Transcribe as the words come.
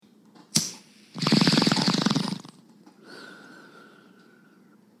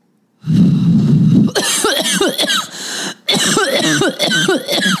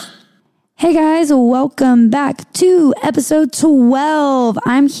Hey guys, welcome back to episode 12.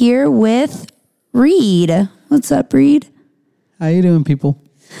 I'm here with Reid. What's up, Reid? How you doing, people?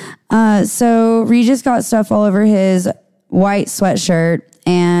 So Reid just got stuff all over his white sweatshirt,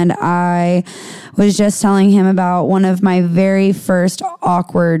 and I was just telling him about one of my very first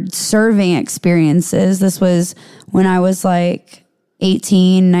awkward serving experiences. This was when I was like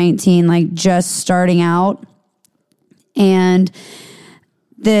 18, 19, like just starting out. And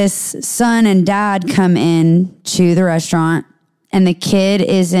this son and dad come in to the restaurant, and the kid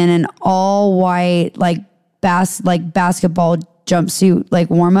is in an all white, like basketball jumpsuit, like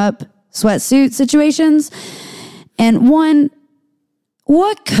warm up sweatsuit situations. And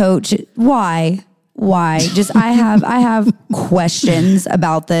what coach, why? Just, I have questions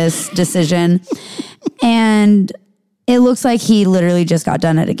about this decision. And it looks like he literally just got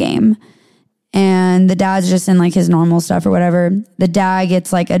done at a game. And the dad's just in like his normal stuff or whatever. The dad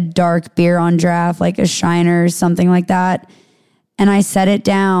gets like a dark beer on draft, like a Shiner or something like that. And I set it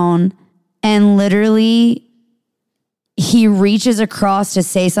down, and literally he reaches across to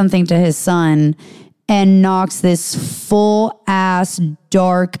say something to his son and knocks this full ass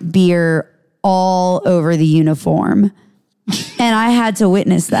dark beer all over the uniform. And I had to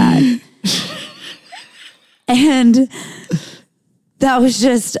witness that. And that was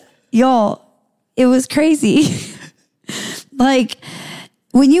just, y'all, it was crazy. Like,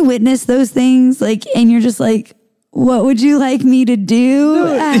 when you witness those things, like, and you're just like, what would you like me to do?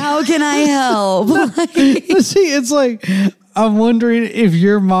 How can I help? See, it's like, I'm wondering if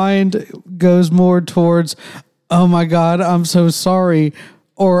your mind goes more towards, oh my God, I'm so sorry.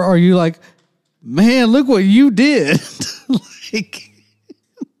 Or are you like, man, look what you did.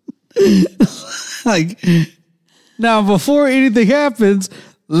 like, now before anything happens,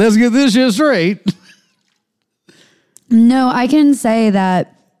 let's get this shit straight. No, I can say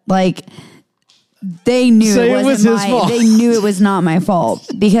that, like, they knew it wasn't his fault. They knew it was not my fault,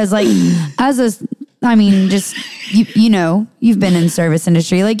 because, like, just you know, you've been in the service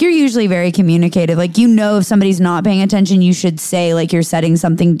industry. Like, you're usually very communicative. Like, you know, if somebody's not paying attention, you should say like you're setting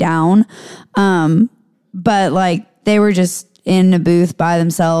something down. But like, they were just in a booth by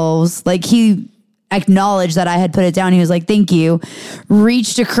themselves. Like, he acknowledged that I had put it down. He was like, "Thank you,"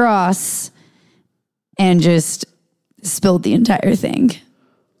 reached across and just spilled the entire thing.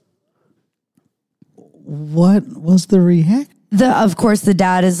 What was the reaction? Of course, the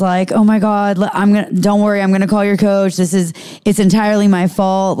dad is like, "Oh my God, don't worry, I'm gonna call your coach. It's entirely my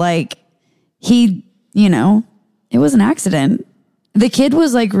fault." Like, it was an accident. The kid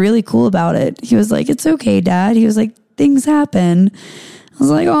was like really cool about it. He was like, "It's okay, Dad." He was like, "Things happen." I was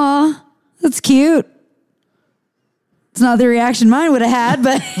like, "Aw, that's cute." It's not the reaction mine would have had,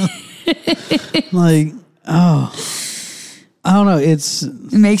 but like, oh, I don't know. It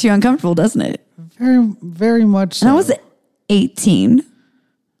makes you uncomfortable, doesn't it? Very, very much so. And I was 18.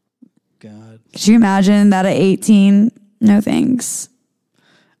 God. Could you imagine that at 18? No thanks.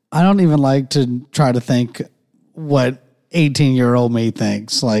 I don't even like to try to think what 18-year-old me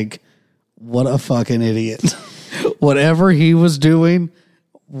thinks. Like, what a fucking idiot. Whatever he was doing,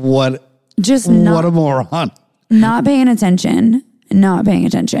 what a moron. Not paying attention.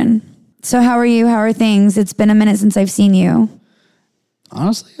 So how are you? How are things? It's been a minute since I've seen you.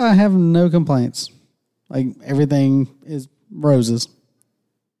 Honestly, I have no complaints. Like, everything is roses.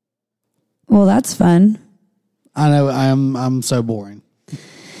 Well, that's fun. I know I'm so boring.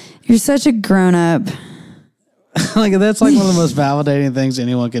 You're such a grown-up. Like, that's like one of the most validating things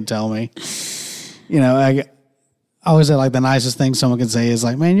anyone can tell me. You know, I always say, like, the nicest thing someone can say is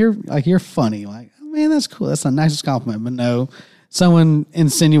like, "Man, you're funny." Like, man, that's cool. That's the nicest compliment. But no, someone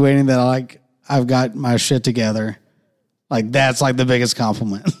insinuating that I've got my shit together, like, that's like the biggest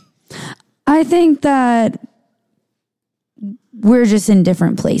compliment. I think that we're just in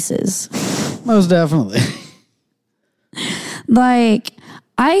different places. Most definitely. Like,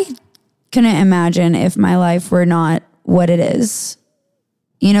 I couldn't imagine if my life were not what it is.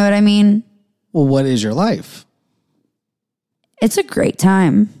 You know what I mean? Well, what is your life? It's a great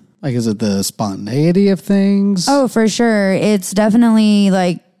time. Like, is it the spontaneity of things? Oh, for sure. It's definitely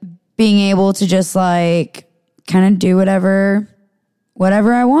like being able to just like kind of do whatever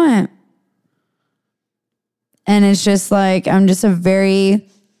I want. And it's just like, I'm just I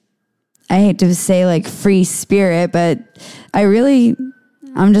hate to say like free spirit, but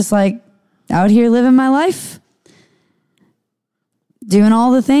I'm just like out here living my life. Doing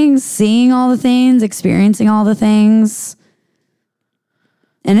all the things, seeing all the things, experiencing all the things.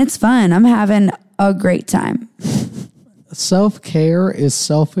 And it's fun. I'm having a great time. Self-care is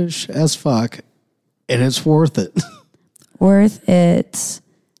selfish as fuck, and it's worth it. Worth it.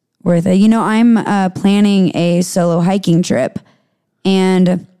 You know, I'm planning a solo hiking trip,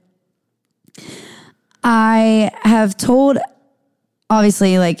 and I have told,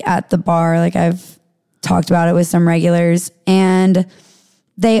 obviously, like at the bar, like I've talked about it with some regulars, and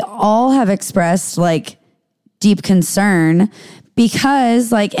they all have expressed like deep concern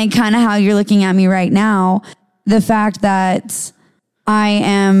because, like, and kind of how you're looking at me right now, the fact that I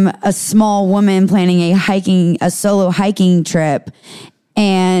am a small woman planning a solo hiking trip.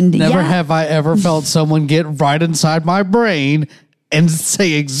 And never have I ever felt someone get right inside my brain and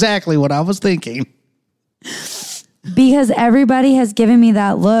say exactly what I was thinking. Because everybody has given me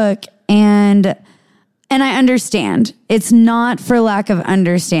that look, and I understand. It's not for lack of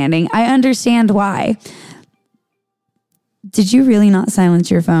understanding. I understand why. Did you really not silence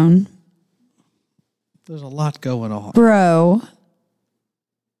your phone? There's a lot going on. Bro.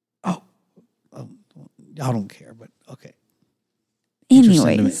 Oh, I don't care, but okay.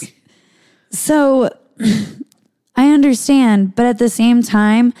 Anyways, so I understand, but at the same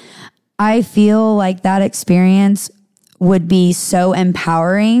time, I feel like that experience would be so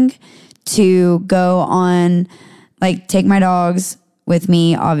empowering to go on, like, take my dogs with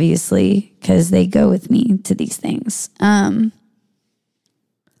me, obviously, because they go with me to these things.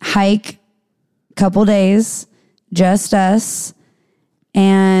 Hike a couple days, just us,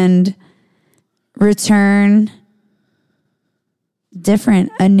 and return different,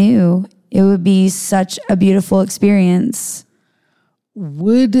 anew. It would be such a beautiful experience.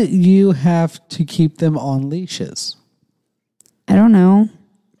 Would you have to keep them on leashes? I don't know.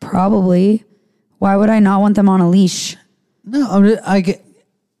 Probably. Why would I not want them on a leash? No, I get.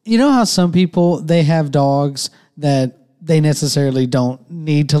 You know how some people, they have dogs that they necessarily don't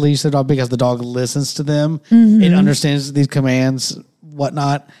need to leash their dog because the dog listens to them. Mm-hmm. It understands these commands,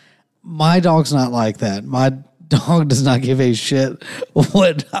 whatnot. My dog's not like that. My dog does not give a shit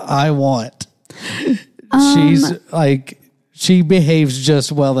what I want. She's like, she behaves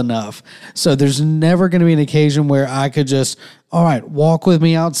just well enough. So there's never going to be an occasion where I could just, all right, walk with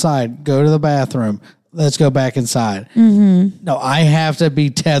me outside, go to the bathroom, let's go back inside. Mm-hmm. No, I have to be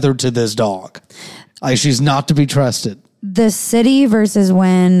tethered to this dog. Like, she's not to be trusted. The city versus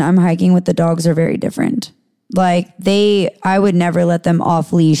when I'm hiking with the dogs are very different. Like, I would never let them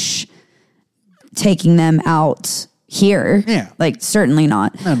off leash taking them out here. Yeah. Like, certainly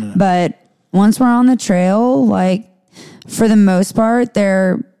not. No. But once we're on the trail, like, for the most part,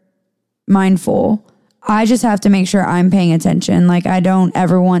 they're mindful. I just have to make sure I'm paying attention. Like, I don't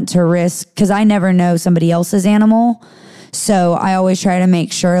ever want to risk, because I never know somebody else's animal. So I always try to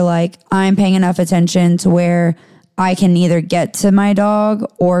make sure, like, I'm paying enough attention to where I can either get to my dog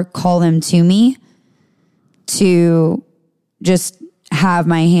or call them to me to just have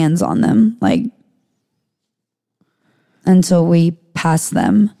my hands on them, like, until we pass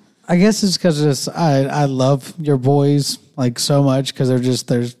them. I guess it's because I love your boys like so much because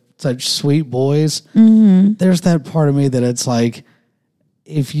they're such sweet boys. Mm-hmm. There's that part of me that it's like,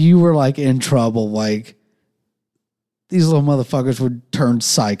 if you were like in trouble, like, these little motherfuckers would turn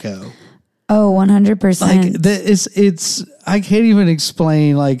psycho. Oh, 100%. Like, it's I can't even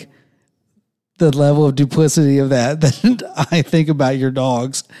explain like the level of duplicity of that I think about your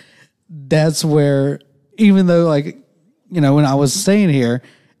dogs. That's where, even though, like, you know, when I was staying here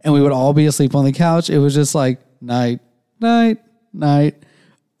and we would all be asleep on the couch, it was just like night, night, night.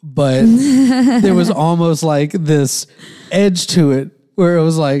 But there was almost like this edge to it where it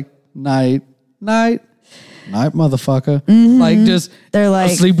was like night, night, night, motherfucker. Mm-hmm. Like, just they're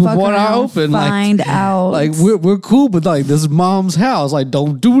like asleep with one eye open. Find out. Like, we're cool, but like, this is mom's house. Like,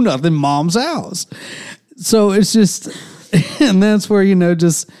 don't do nothing, mom's house. So it's just, and that's where, you know,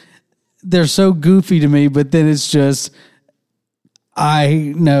 just, they're so goofy to me, but then it's just,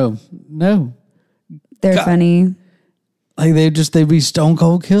 no. They're God, funny. Like, they'd be stone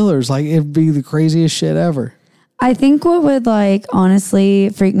cold killers. Like, it'd be the craziest shit ever. I think what would, like, honestly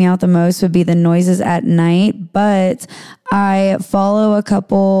freak me out the most would be the noises at night, but I follow a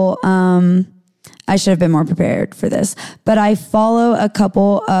couple, I should have been more prepared for this, but I follow a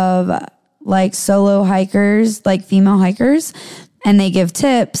couple of, like, solo hikers, like female hikers, and they give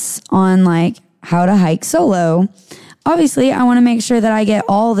tips on, like, how to hike solo. Obviously, I want to make sure that I get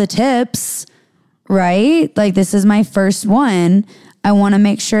all the tips, right? Like, this is my first one. I want to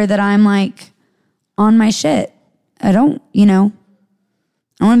make sure that I'm, like, on my shit. I don't want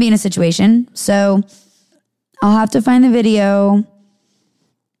to be in a situation. So I'll have to find the video.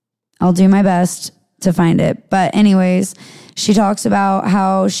 I'll do my best to find it. But anyways, she talks about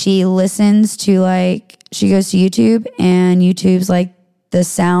how she listens to, like, she goes to YouTube, and YouTube's like the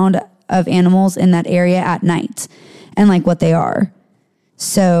sound of animals in that area at night. and like what they are.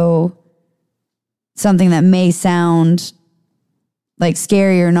 So something that may sound like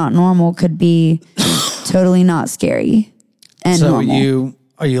scary or not normal could be totally not scary and so normal.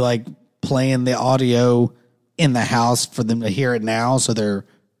 Are you like playing the audio in the house for them to hear it now so they're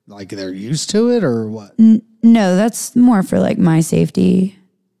used to it or what? No, that's more for like my safety,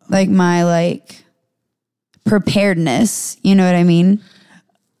 like my like preparedness. You know what I mean?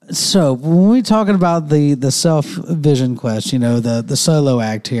 So when we're talking about the self-vision quest, the solo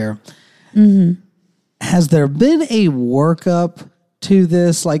act here, has there been a workup to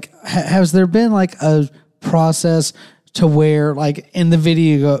this? Like, has there been like a process to where, like in the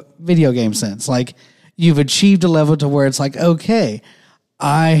video game sense, like you've achieved a level to where it's like, okay,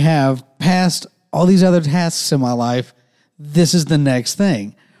 I have passed all these other tasks in my life. This is the next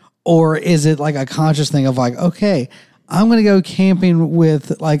thing. Or is it like a conscious thing of like, okay, I'm going to go camping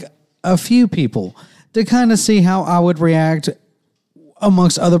with like a few people to kind of see how I would react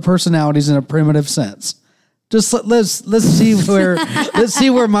amongst other personalities in a primitive sense. Just let's see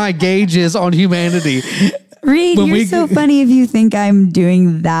where my gauge is on humanity. Reid, you're so funny if you think I'm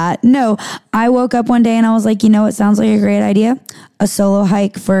doing that. No, I woke up one day and I was like, it sounds like a great idea. A solo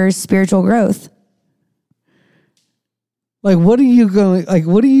hike for spiritual growth. Like, what are you going? Like,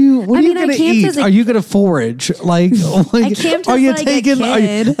 what are you going to eat? Are you going to forage? Like I camped are you like taking? a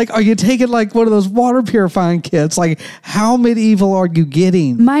kid. Are you taking like one of those water purifying kits? Like, how medieval are you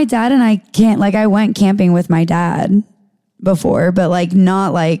getting? My dad and I can't. Like, I went camping with my dad before, but like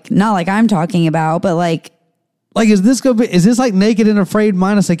not like I'm talking about, but like. Like, is this like Naked and Afraid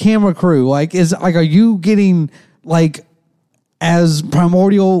minus a camera crew? Like, are you getting like as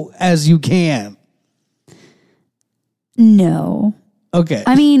primordial as you can? No. Okay.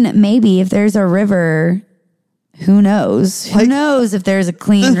 I mean, maybe if there's a river, who knows? Who knows if there's a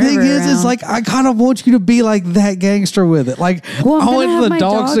clean river? The thing is, it's like, I kind of want you to be like that gangster with it. Like, well, I'm gonna have my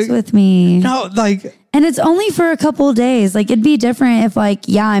dogs with me. No, like. And it's only for a couple of days. Like, it'd be different if like,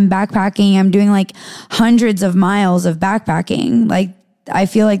 yeah, I'm backpacking. I'm doing like hundreds of miles of backpacking. Like, I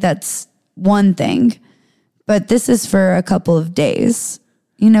feel like that's one thing. But this is for a couple of days.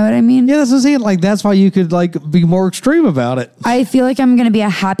 You know what I mean? Yeah, that's what I'm saying. Like, that's why you could like be more extreme about it. I feel like I'm going to be a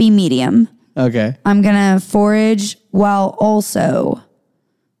happy medium. Okay. I'm going to forage while also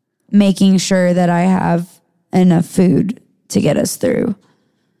making sure that I have enough food to get us through.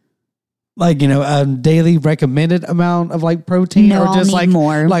 Like, a daily recommended amount of like protein, no, or just I'll need like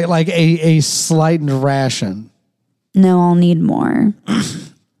more. like a slight ration. No, I'll need more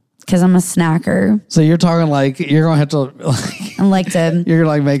because I'm a snacker. So you're talking like you're gonna have to you're gonna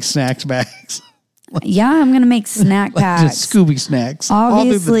like make snacks bags. Yeah, I'm gonna make snack packs, just Scooby snacks.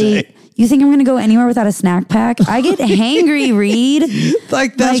 Obviously, you think I'm gonna go anywhere without a snack pack? I get hangry, Reid.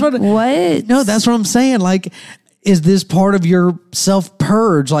 Like that's like, what? No, that's what I'm saying. Like. Is this part of your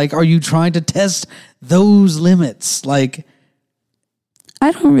self-purge? Like, are you trying to test those limits? Like,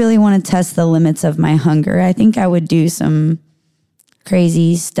 I don't really want to test the limits of my hunger. I think I would do some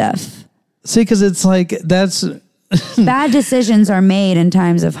crazy stuff. See, because it's like, that's... Bad decisions are made in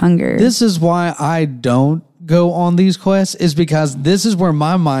times of hunger. This is why I don't go on these quests, is because this is where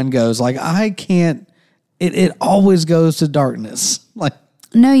my mind goes. Like, I can't... It always goes to darkness. Like...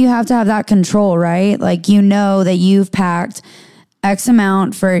 No, you have to have that control, right? Like, that you've packed X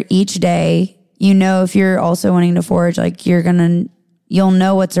amount for each day. If you're also wanting to forage, like you'll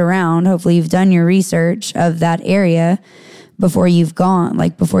know what's around. Hopefully you've done your research of that area before you've gone,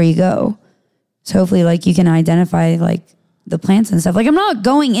 like before you go. So hopefully like you can identify like the plants and stuff. Like, I'm not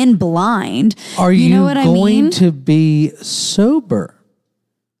going in blind. Are you know what going to be sober?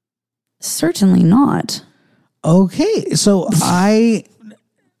 Certainly not. Okay. So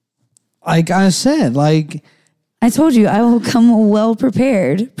like I said, like... I told you, I will come well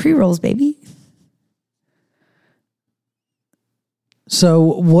prepared. Pre-rolls, baby. So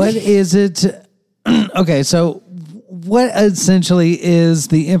what is it... Okay, so what essentially is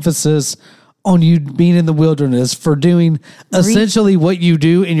the emphasis on you being in the wilderness for doing essentially what you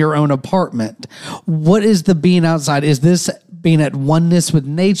do in your own apartment? What is the being outside? Is this being at oneness with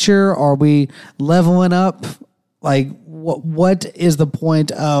nature? Are we leveling up? Like, what is the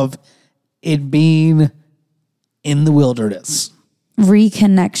point of... it being in the wilderness?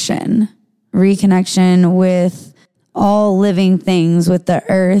 Reconnection with all living things, with the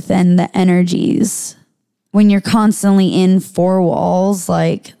earth and the energies. When you're constantly in four walls,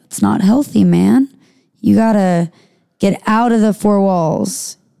 like, it's not healthy, man. You gotta get out of the four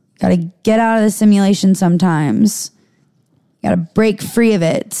walls. Gotta get out of the simulation sometimes. You gotta break free of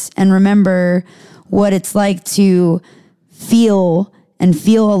it and remember what it's like to feel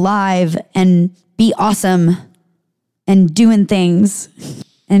alive and be awesome. and doing things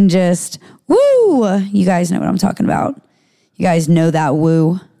and just woo. You guys know what I'm talking about. You guys know that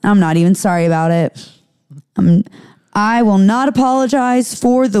woo. I'm not even sorry about it. I will not apologize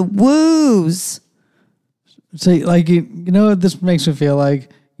for the woos. See, like, you know what this makes me feel like?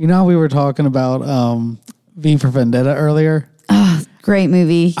 You know how we were talking about V for Vendetta earlier? Oh, great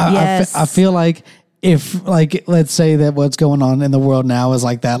movie. Yes. I feel like if, like, let's say that what's going on in the world now is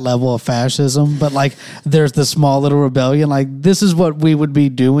like that level of fascism, but like there's the small little rebellion, like this is what we would be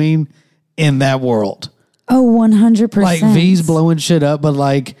doing in that world. Oh, 100%. Like V's blowing shit up, but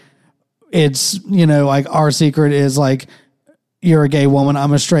like it's, you know, like our secret is like, you're a gay woman,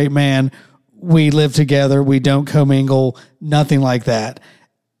 I'm a straight man. We live together. We don't commingle, nothing like that.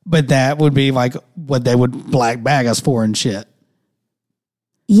 But that would be like what they would black bag us for and shit.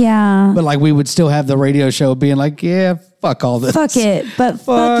 Yeah. But like we would still have the radio show being like, yeah, fuck all this. Fuck it. But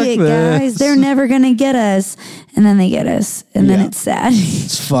fuck it, guys. They're never going to get us. And then they get us. And then it's sad.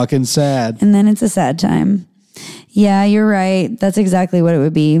 It's fucking sad. And then it's a sad time. Yeah, you're right. That's exactly what it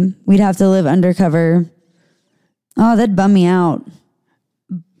would be. We'd have to live undercover. Oh, that'd bum me out.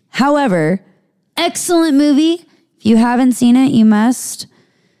 However, excellent movie. If you haven't seen it, you must.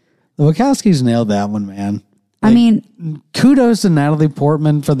 The Wachowskis nailed that one, man. I mean, kudos to Natalie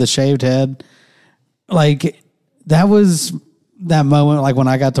Portman for the shaved head. Like, that was that moment, like when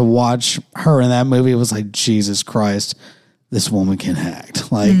I got to watch her in that movie, it was like, Jesus Christ, this woman can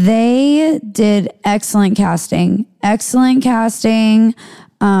act. Like, they did excellent casting.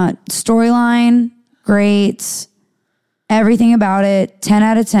 Storyline, great. Everything about it, 10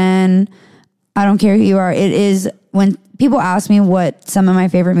 out of 10. I don't care who you are. It is, when people ask me what some of my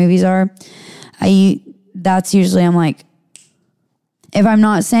favorite movies are, that's usually, I'm like, if I'm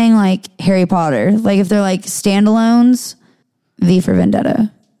not saying like Harry Potter, like if they're like standalones, V for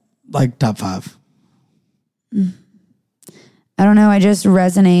Vendetta. Like top 5. I don't know. I just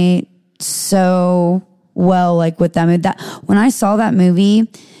resonate so well, like with that movie. That when I saw that movie,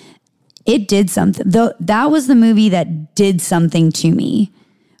 it did something. That was the movie that did something to me,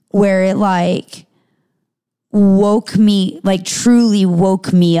 where it like woke me, like truly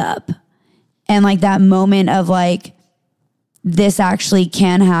woke me up. And like that moment of like, this actually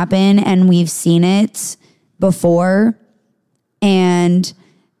can happen and we've seen it before. And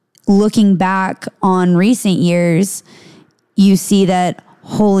looking back on recent years, you see that,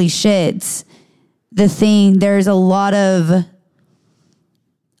 holy shit, there's a lot of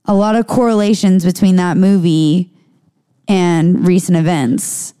correlations between that movie and recent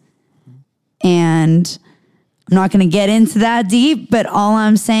events. And I'm not going to get into that deep, but all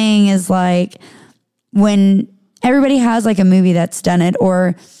I'm saying is like, when everybody has like a movie that's done it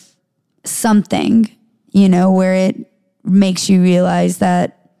or something, you know, where it makes you realize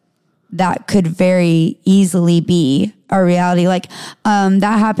that could very easily be a reality. Like,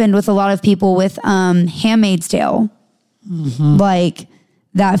 that happened with a lot of people with Handmaid's Tale. Mm-hmm. Like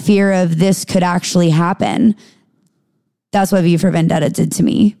that fear of this could actually happen. That's what V for Vendetta did to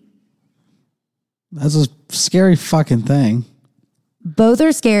me. That's a scary fucking thing. Both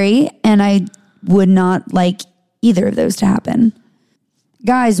are scary, and I would not like either of those to happen.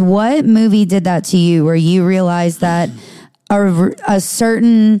 Guys, what movie did that to you where you realized that a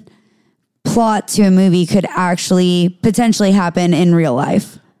certain plot to a movie could actually potentially happen in real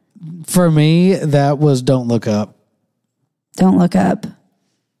life? For me, that was Don't Look Up. Don't Look Up.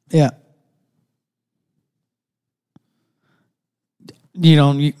 Yeah. You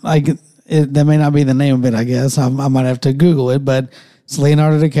don't, like, that may not be the name of it, I guess. I might have to Google it, but it's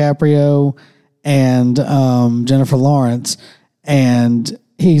Leonardo DiCaprio and Jennifer Lawrence, and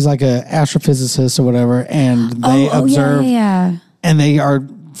he's like a astrophysicist or whatever, and they observe, and they are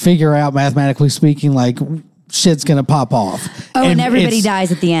figure out, mathematically speaking, like shit's gonna pop off. Oh, and everybody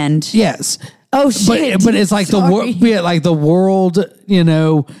dies at the end. Yes. Oh shit! But it's like the world, you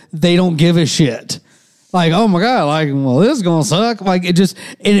know, they don't give a shit. Like, oh my God, like, well, this is gonna suck. Like,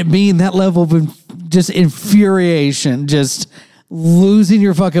 it being that level of just infuriation, just losing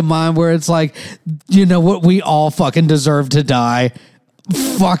your fucking mind, where it's like, you know what, we all fucking deserve to die.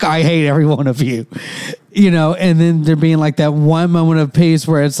 Fuck, I hate every one of you. You know, and then there being like that one moment of peace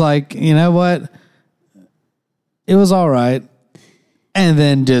where it's like, you know what? It was all right. And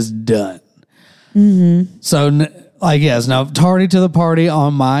then just done. Mm-hmm. So, like, yes, now tardy to the party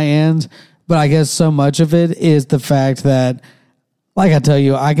on my end. But I guess so much of it is the fact that, like I tell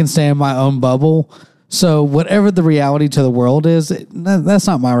you, I can stay in my own bubble. So whatever the reality to the world is, that's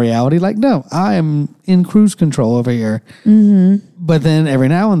not my reality. Like, no, I am in cruise control over here. Mm-hmm. But then every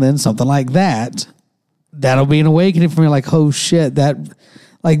now and then something like that'll be an awakening for me. Like, oh shit, that's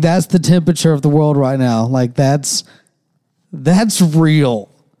the temperature of the world right now. Like, that's that's real.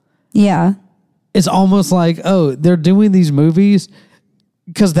 Yeah. It's almost like, oh, they're doing these movies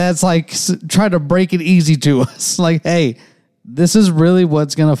because that's like try to break it easy to us. Like, hey, this is really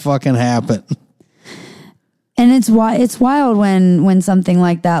what's going to fucking happen. And it's wild when something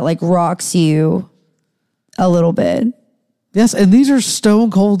like that like rocks you a little bit. Yes, and these are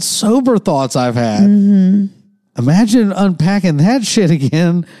stone cold sober thoughts I've had. Mm-hmm. Imagine unpacking that shit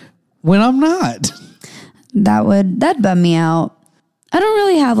again when I'm not. That'd bum me out. I don't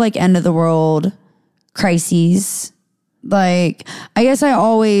really have like end of the world crises. Like, I guess I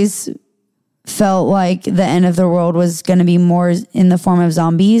always felt like the end of the world was going to be more in the form of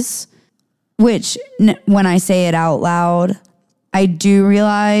zombies, which when I say it out loud, I do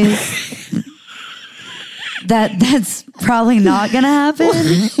realize that that's probably not going to happen.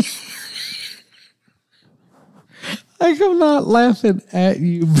 Like, I'm not laughing at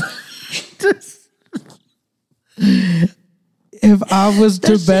you. If I was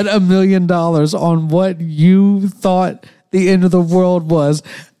to bet $1 million on what you thought the end of the world was,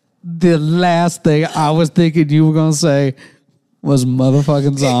 the last thing I was thinking you were going to say was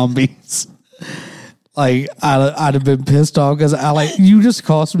motherfucking zombies. Like, I'd have been pissed off because you just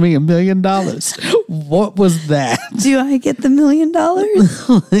cost me $1 million. What was that? Do I get the $1 million?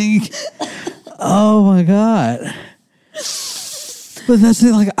 Like, oh my God. But that's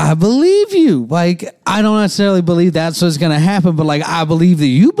it. Like, I believe you. Like, I don't necessarily believe that's what's going to happen, but like, I believe that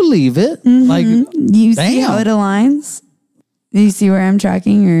you believe it. Mm-hmm. Like, you see how it aligns? Do you see where I'm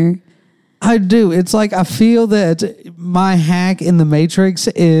tracking? Or I do. It's like, I feel that my hack in the Matrix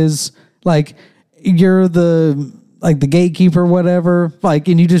is like, you're the gatekeeper, whatever. Like,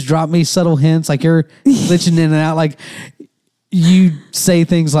 and you just drop me subtle hints. Like, you're glitching in and out. Like, you say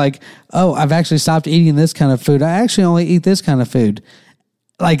things like, oh, I've actually stopped eating this kind of food. I actually only eat this kind of food.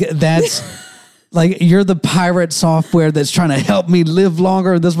 Like, that's like, you're the pirate software that's trying to help me live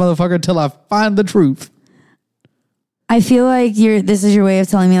longer in this motherfucker until I find the truth. I feel like this is your way of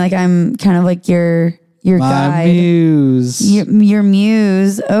telling me like I'm kind of like your My guide. muse. Your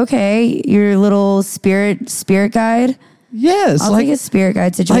muse. Okay. Your little spirit guide. Yes. I'll take a spirit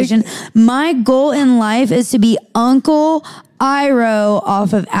guide situation. My goal in life is to be Uncle Iroh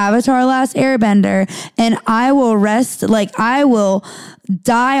off of Avatar Last Airbender, and I will rest, like I will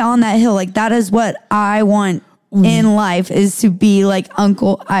die on that hill. Like, that is what I want in life, is to be like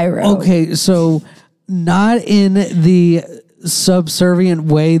Uncle Iroh. Okay, so not in the subservient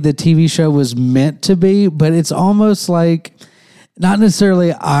way the TV show was meant to be, but it's almost like, not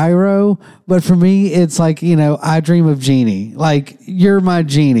necessarily Iroh, but for me, it's like, I dream of Genie. Like, you're my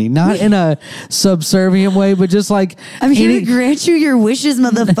Genie. Not in a subservient way, but just like... I'm here to grant you your wishes,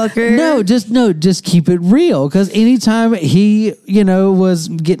 motherfucker. Just keep it real. Because anytime he, was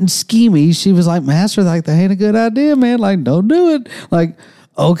getting schemy, she was like, Master, like, that ain't a good idea, man. Like, don't do it. Like,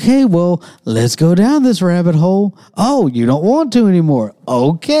 okay, well, let's go down this rabbit hole. Oh, you don't want to anymore.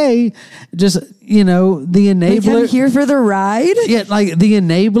 Okay. Just, the enabler. Like, I'm here for the ride. Yeah, like the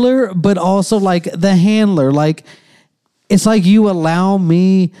enabler, but also like the handler. Like, it's like you allow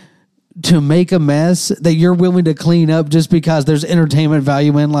me to make a mess that you're willing to clean up just because there's entertainment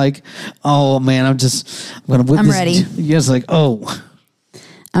value in, like, oh man, I'm ready. Yes, like, oh.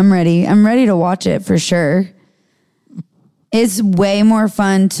 I'm ready. I'm ready to watch it for sure. It's way more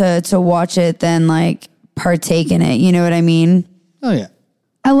fun to watch it than like partake in it. You know what I mean? Oh yeah.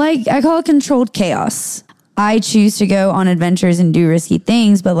 I call it controlled chaos. I choose to go on adventures and do risky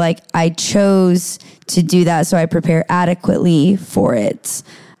things, but like I chose to do that, so I prepare adequately for it.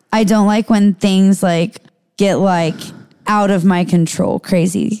 I don't like when things like get like out of my control,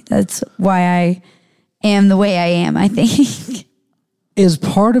 crazy. That's why I am the way I am, I think. Is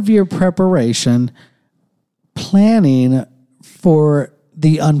part of your preparation planning for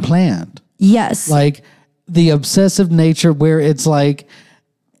the unplanned? Yes. Like the obsessive nature where it's like,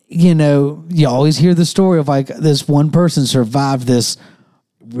 you always hear the story of like this one person survived this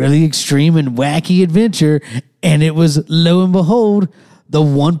really extreme and wacky adventure, and it was, lo and behold, the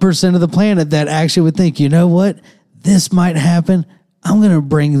 1% of the planet that actually would think, you know what, this might happen. I'm going to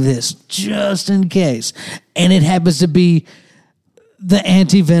bring this just in case. And it happens to be the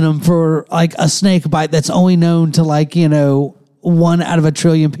anti-venom for like a snake bite that's only known to like, 1 out of 1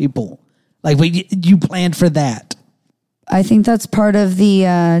 trillion people. Like, but you planned for that. I think that's part of the,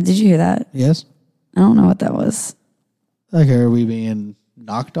 did you hear that? Yes. I don't know what that was. Like, are we being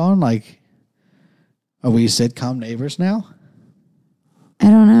knocked on? Like, are we sitcom neighbors now? I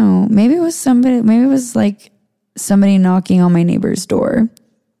don't know. Maybe it was like somebody knocking on my neighbor's door.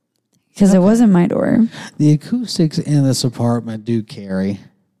 Because It wasn't my door. The acoustics in this apartment do carry.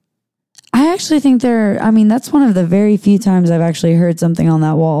 I actually think that's one of the very few times I've actually heard something on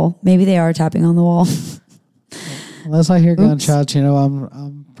that wall. Maybe they are tapping on the wall. Unless I hear gunshots,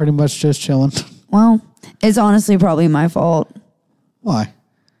 I'm pretty much just chilling. Well, it's honestly probably my fault. Why?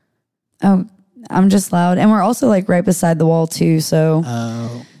 Oh, I'm just loud. And we're also like right beside the wall too, so.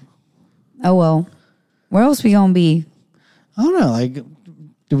 Oh well. Where else we gonna be? I don't know, like,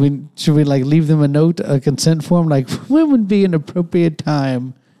 should we like leave them a consent form? Like, when would be an appropriate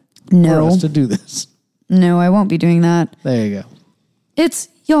time for us to do this? No, I won't be doing that. There you go. It's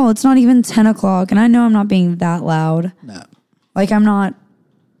not even 10 o'clock, and I know I'm not being that loud. No. Like, I'm not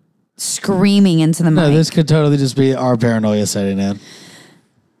screaming into the mic. No, this could totally just be our paranoia setting in.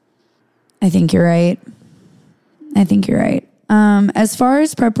 I think you're right. As far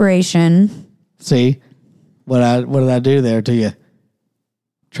as preparation. See? What did I do there to you?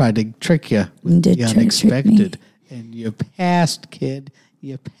 Tried to trick you with the unexpected. And you passed, kid.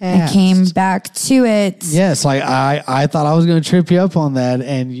 You passed. I came back to it. Yes, like I thought I was going to trip you up on that,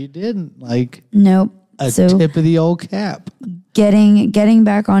 and you didn't. Like, nope. Tip of the old cap. Getting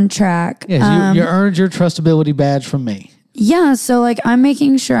back on track. Yes, you earned your trustability badge from me. Yeah, so like I'm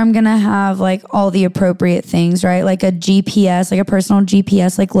making sure I'm going to have like all the appropriate things, right? Like a GPS, like a personal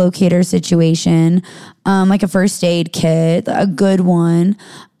GPS like locator situation, like a first aid kit, a good one,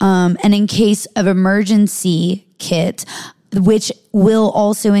 and in case of emergency kit, which will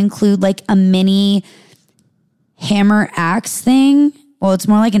also include like a mini hammer axe thing. Well, it's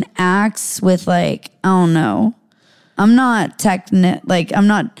more like an axe with like, I don't know. I'm not I'm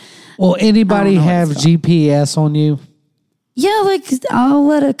not. Will anybody have GPS on you? Yeah, like I'll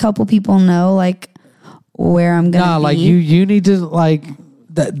let a couple people know like where I'm gonna be. Like you need to like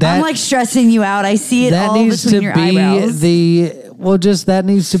that. I'm like stressing you out. I see it all between your eyebrows. That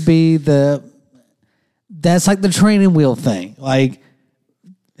needs to be that's like the training wheel thing. Like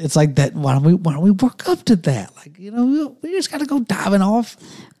it's like that. Why don't we work up to that? Like, we just got to go diving off.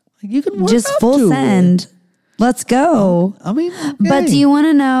 Like, you can work just up full to send. It. Let's go. Okay. But do you want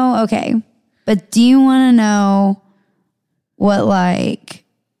to know? Okay. But do you want to know what like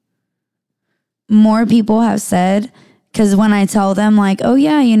more people have said? Because when I tell them like, oh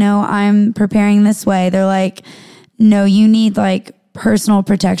yeah, I'm preparing this way, they're like, no, you need like personal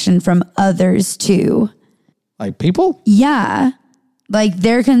protection from others too. Like people? Yeah. Like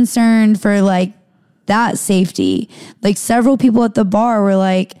they're concerned for like that safety. Like several people at the bar were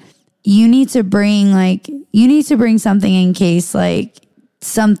like, you need to bring something in case like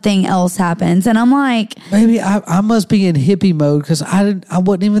something else happens. And I'm like, maybe I must be in hippie mode because I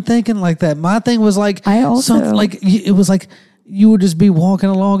wasn't even thinking like that. My thing was like, it was like you would just be walking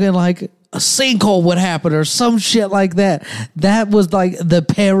along and like a sinkhole would happen or some shit like that. That was like the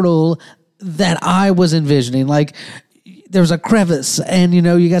peril that I was envisioning. Like there was a crevice and,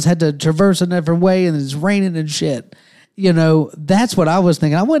 you guys had to traverse a different way and it's raining and shit. That's what I was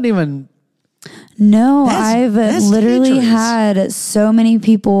thinking. I wasn't even... No, I've literally had so many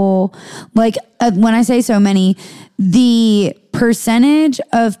people, like when I say so many, the percentage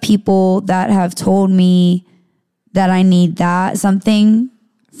of people that have told me that I need something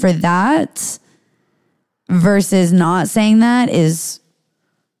for that versus not saying that is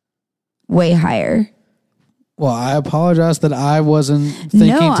way higher. Well, I apologize that I wasn't thinking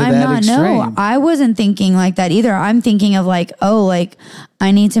extreme. No, I wasn't thinking like that either. I'm thinking of like,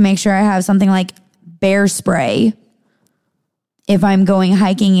 I need to make sure I have something like bear spray if I'm going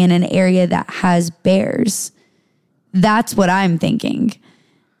hiking in an area that has bears. That's what I'm thinking.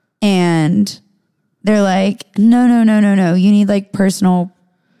 And they're like, no. You need like personal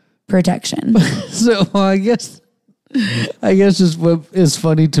protection. So I guess just what is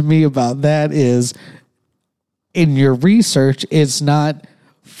funny to me about that is in your research, it's not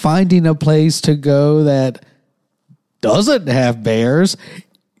finding a place to go that doesn't have bears.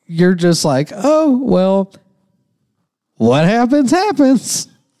 You're just like, oh, well, what happens.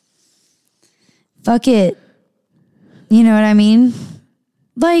 Fuck it. You know what I mean?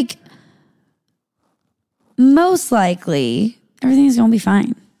 Like, most likely, everything's going to be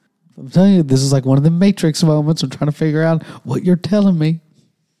fine. I'm telling you, this is like one of the Matrix moments. I'm trying to figure out what you're telling me.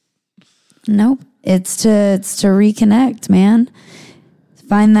 Nope. It's to reconnect, man.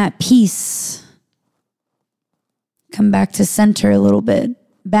 Find that peace. Come back to center a little bit.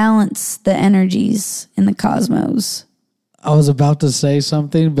 Balance the energies in the cosmos. I was about to say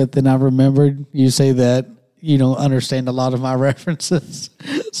something, but then I remembered you say that you don't understand a lot of my references.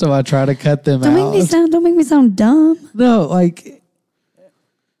 So I try to cut them out. Don't make me sound dumb. No, like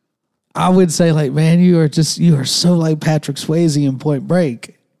I would say like, man, you are so like Patrick Swayze in Point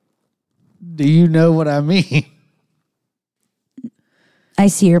Break. Do you know what I mean? I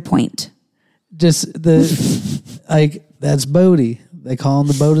see your point. just like that's Bodhi. They call him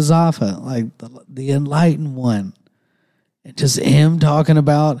the Bodhisattva, like the enlightened one. And just him talking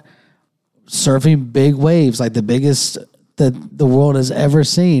about surfing big waves, like the biggest that the world has ever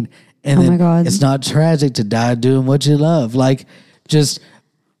seen. And my God. It's not tragic to die doing what you love. Like just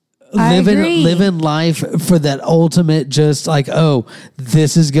living life for that ultimate, just like, oh,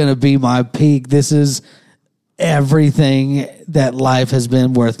 this is going to be my peak. This is everything that life has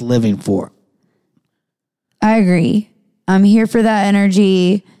been worth living for. I agree. I'm here for that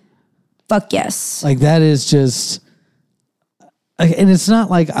energy. Fuck yes. Like that is just, and it's not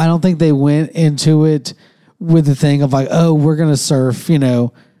like, I don't think they went into it with the thing of like, oh, we're going to surf, we're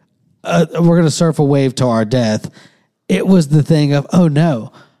going to surf a wave to our death. It was the thing of, oh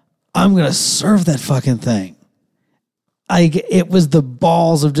no, I'm going to surf that fucking thing. It was the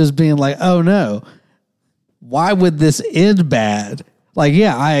balls of just being like, oh no, why would this end bad? Like,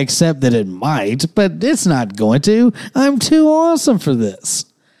 yeah, I accept that it might, but it's not going to. I'm too awesome for this.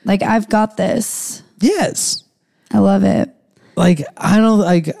 Like, I've got this. Yes. I love it. Like, I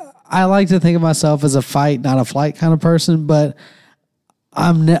like to think of myself as a fight, not a flight kind of person, but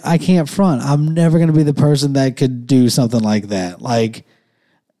I can't front. I'm never going to be the person that could do something like that. Like,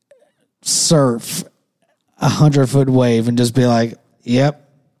 surf 100-foot wave and just be like, yep,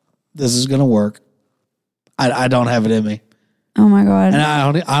 this is going to work. I don't have it in me. Oh my God.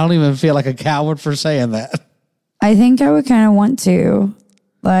 And I don't even feel like a coward for saying that. I think I would kind of want to.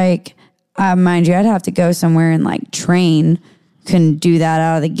 Like, mind you, I'd have to go somewhere and like train. Couldn't do that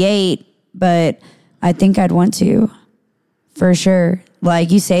out of the gate, but I think I'd want to. For sure.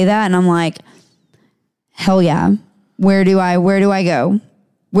 Like, you say that and I'm like, hell yeah. Where do I go?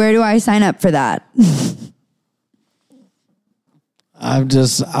 Where do I sign up for that? I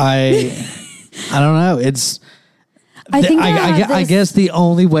don't know. It's, I guess the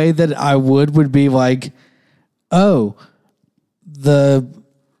only way that I would be like, oh, the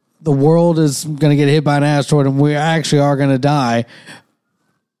world is going to get hit by an asteroid and we actually are going to die.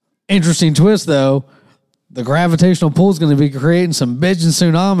 Interesting twist, though. The gravitational pull is going to be creating some bitchin'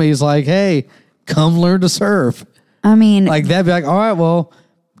 tsunamis. Like, hey, come learn to surf. I mean, like that'd be like, all right, well,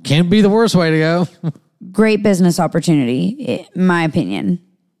 can't be the worst way to go. Great business opportunity, in my opinion.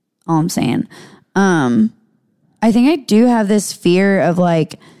 All I'm saying. I think I do have this fear of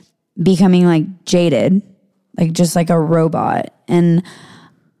like becoming like jaded, like just like a robot. And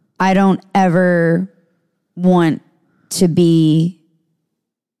I don't ever want to be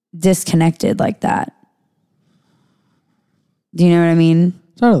disconnected like that. Do you know what I mean?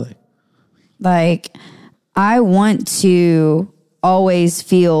 Totally. Like, I want to always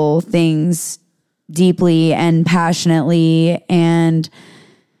feel things deeply and passionately and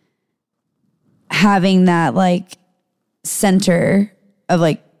having that like center of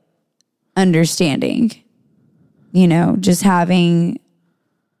like understanding, just having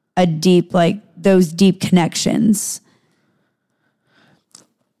a deep, like those deep connections.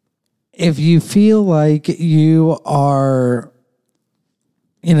 If you feel like you are,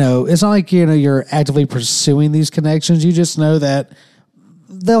 it's not like, you're actively pursuing these connections. You just know that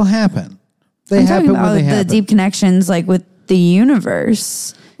they'll happen. They happen when they happen. The deep connections like with the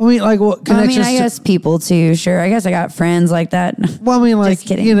universe. I mean, like, what connections? I guess people too. Sure, I guess I got friends like that. Well, I mean, like, just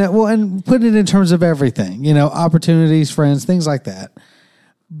kidding. And put it in terms of everything. Opportunities, friends, things like that.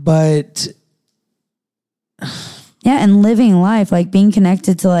 But yeah, and living life, like being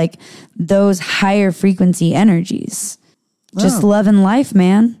connected to like those higher frequency energies. Just loving life,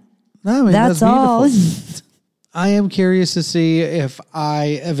 man. No, I mean, that's all. I am curious to see if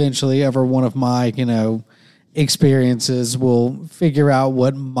I eventually ever one of my, experiences will figure out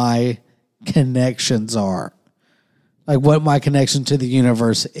what my connections are. Like what my connection to the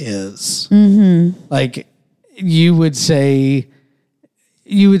universe is. Mm-hmm. Like you would say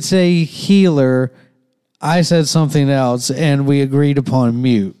healer. I said something else and we agreed upon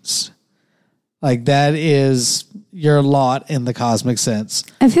muse. Like that is your lot in the cosmic sense.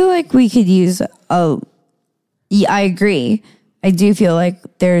 I feel like we could use I agree. I do feel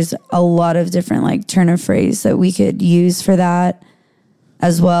like there's a lot of different like turn of phrase that we could use for that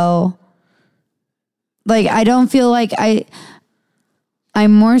as well. Like I don't feel like I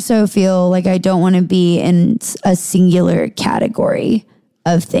more so feel like I don't want to be in a singular category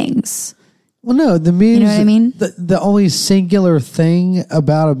of things. Well, no, the muse. You know what I mean? The only singular thing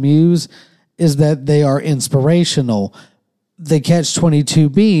about a muse is that they are inspirational. The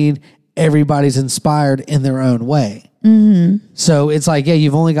catch-22 being everybody's inspired in their own way. Mm-hmm. So it's like, yeah,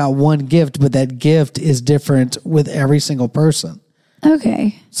 you've only got one gift, but that gift is different with every single person.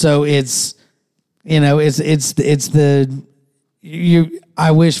 Okay. So it's, it's the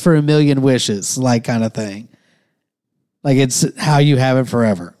I wish for a million wishes, like kind of thing. Like it's how you have it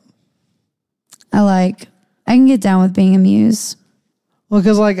forever. I can get down with being a muse. Well,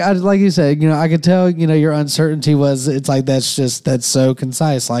 because like you said, I could tell, your uncertainty was, it's like, that's so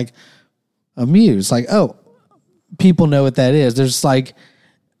concise. Like a muse, like, oh, people know what that is.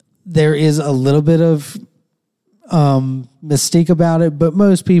 There is a little bit of mystique about it, but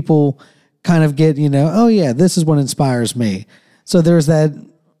most people kind of get, oh yeah, this is what inspires me. So there's that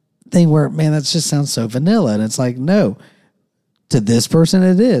thing where, man, that just sounds so vanilla. And it's like, no, to this person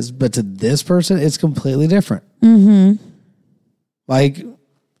it is, but to this person it's completely different. Mm-hmm. Like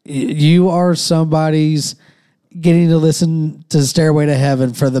you are somebody's getting to listen to Stairway to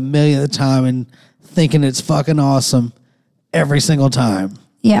Heaven for the millionth time and thinking it's fucking awesome every single time.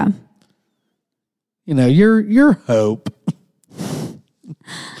 Yeah. You're Hope.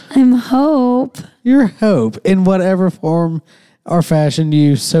 I'm Hope. You're Hope in whatever form or fashion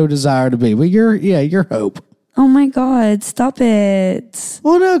you so desire to be. But you're Hope. Oh my God, stop it.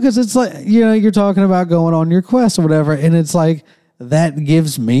 Well, no, because it's like, you're talking about going on your quest or whatever, and it's like, that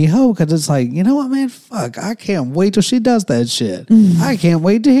gives me hope, because it's like, you know what, man, fuck, I can't wait till she does that shit. Mm-hmm. I can't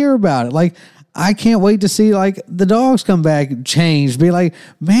wait to hear about it. Like, I can't wait to see, like, the dogs come back changed, be like,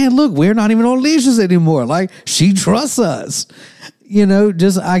 man, look, we're not even on leashes anymore. Like, she trusts us.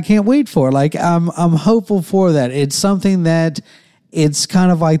 I can't wait for it. Like, I'm hopeful for that. It's something that it's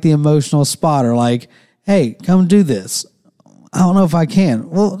kind of like the emotional spotter. Like, hey, come do this. I don't know if I can.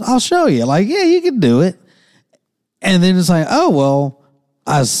 Well, I'll show you. Like, yeah, you can do it. And then it's like, oh, well,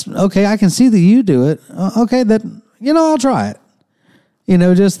 okay, I can see that you do it. Okay, I'll try it.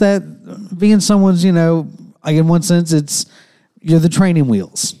 Just that being someone's, like in one sense, you're the training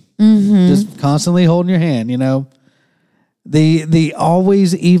wheels. Mm-hmm. Just constantly holding your hand, The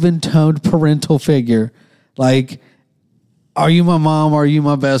always even-toned parental figure. Like, are you my mom? Or are you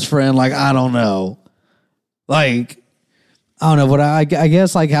my best friend? Like, I don't know. Like, I don't know, but I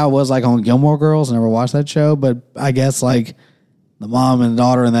guess like how it was like on Gilmore Girls. I never watched that show, but I guess like the mom and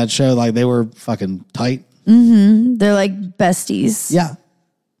daughter in that show, like they were fucking tight. Mm-hmm. They're like besties. Yeah.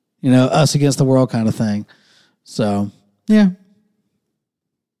 Us against the world kind of thing. So, yeah.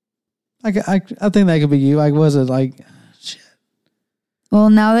 I think that could be you. Like, was it like, shit.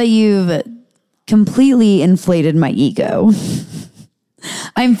 Well, now that you've completely inflated my ego,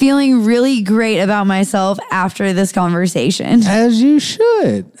 I'm feeling really great about myself after this conversation. As you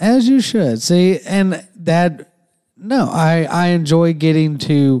should. See, and I enjoy getting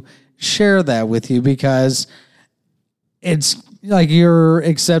to share that with you, because it's like your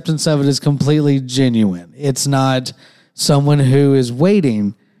acceptance of it is completely genuine. It's not someone who is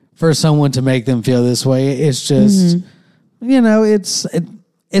waiting for someone to make them feel this way. It's just,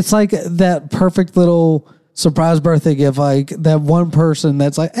 it's like that perfect little surprise birthday gift, like that one person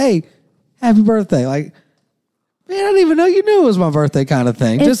that's like, hey, happy birthday. Like, man, I didn't even know you knew it was my birthday kind of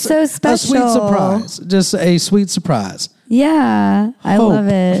thing. It's just so special. A sweet surprise. Just a sweet surprise. Yeah, I love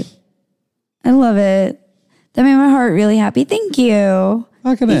it. That made my heart really happy. Thank you.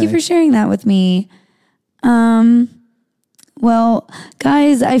 Thank you for sharing that with me. Well,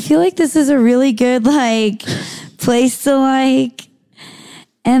 guys, I feel like this is a really good place to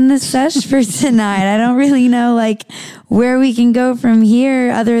end the sesh for tonight. I don't really know where we can go from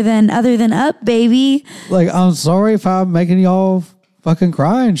here other than up, baby. Like, I'm sorry if I'm making y'all fucking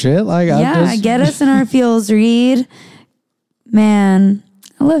cry and shit. Get us in our feels, Reid. Man,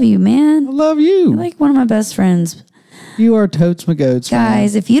 I love you, man. I love you. You're like one of my best friends. You are totes my goats.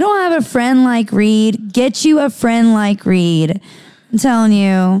 Guys, if you don't have a friend like Reid, get you a friend like Reid. I'm telling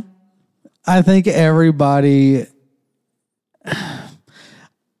you. I think everybody,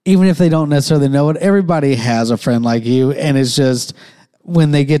 even if they don't necessarily know it, everybody has a friend like you. And it's just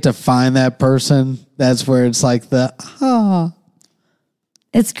when they get to find that person, that's where it's like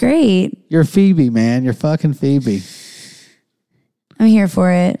it's great. You're Phoebe, man. You're fucking Phoebe. I'm here for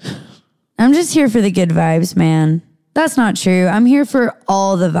it. I'm just here for the good vibes, man. That's not true. I'm here for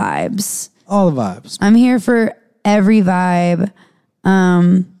all the vibes. All the vibes. I'm here for every vibe.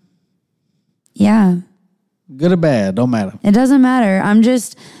 Yeah. Good or bad, don't matter. It doesn't matter. I'm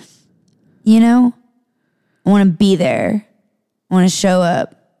just, I want to be there. I want to show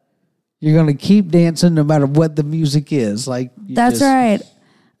up. You're going to keep dancing no matter what the music is. That's right.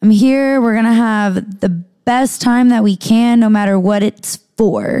 I'm here. We're going to have the best time that we can, no matter what it's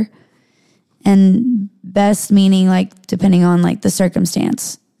for. And best meaning depending on the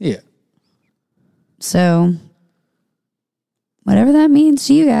circumstance. Yeah. So whatever that means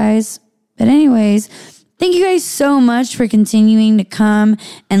to you guys. But anyways, thank you guys so much for continuing to come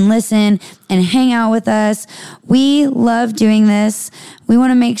and listen and hang out with us. We love doing this. We want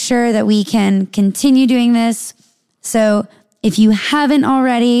to make sure that we can continue doing this. So if you haven't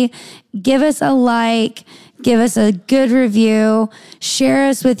already, give us a like, give us a good review, share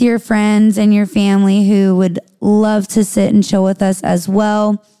us with your friends and your family who would love to sit and chill with us as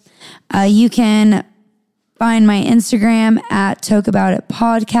well. You can find my Instagram at Talk About It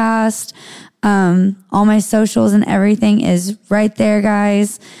Podcast. All my socials and everything is right there,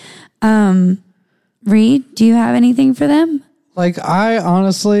 guys. Reid, do you have anything for them? Like, I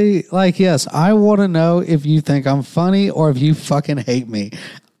honestly, like, yes, I want to know if you think I'm funny or if you fucking hate me.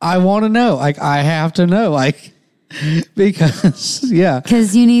 I want to know. Like, I have to know. Like, because, yeah.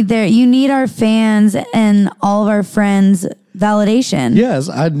 Because you need our fans and all of our friends' validation. Yes,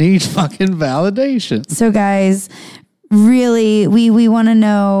 I need fucking validation. So, guys, really, we want to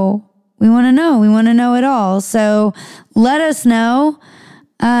know. We want to know. We want to know it all. So let us know.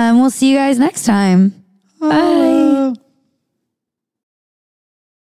 We'll see you guys next time. Bye.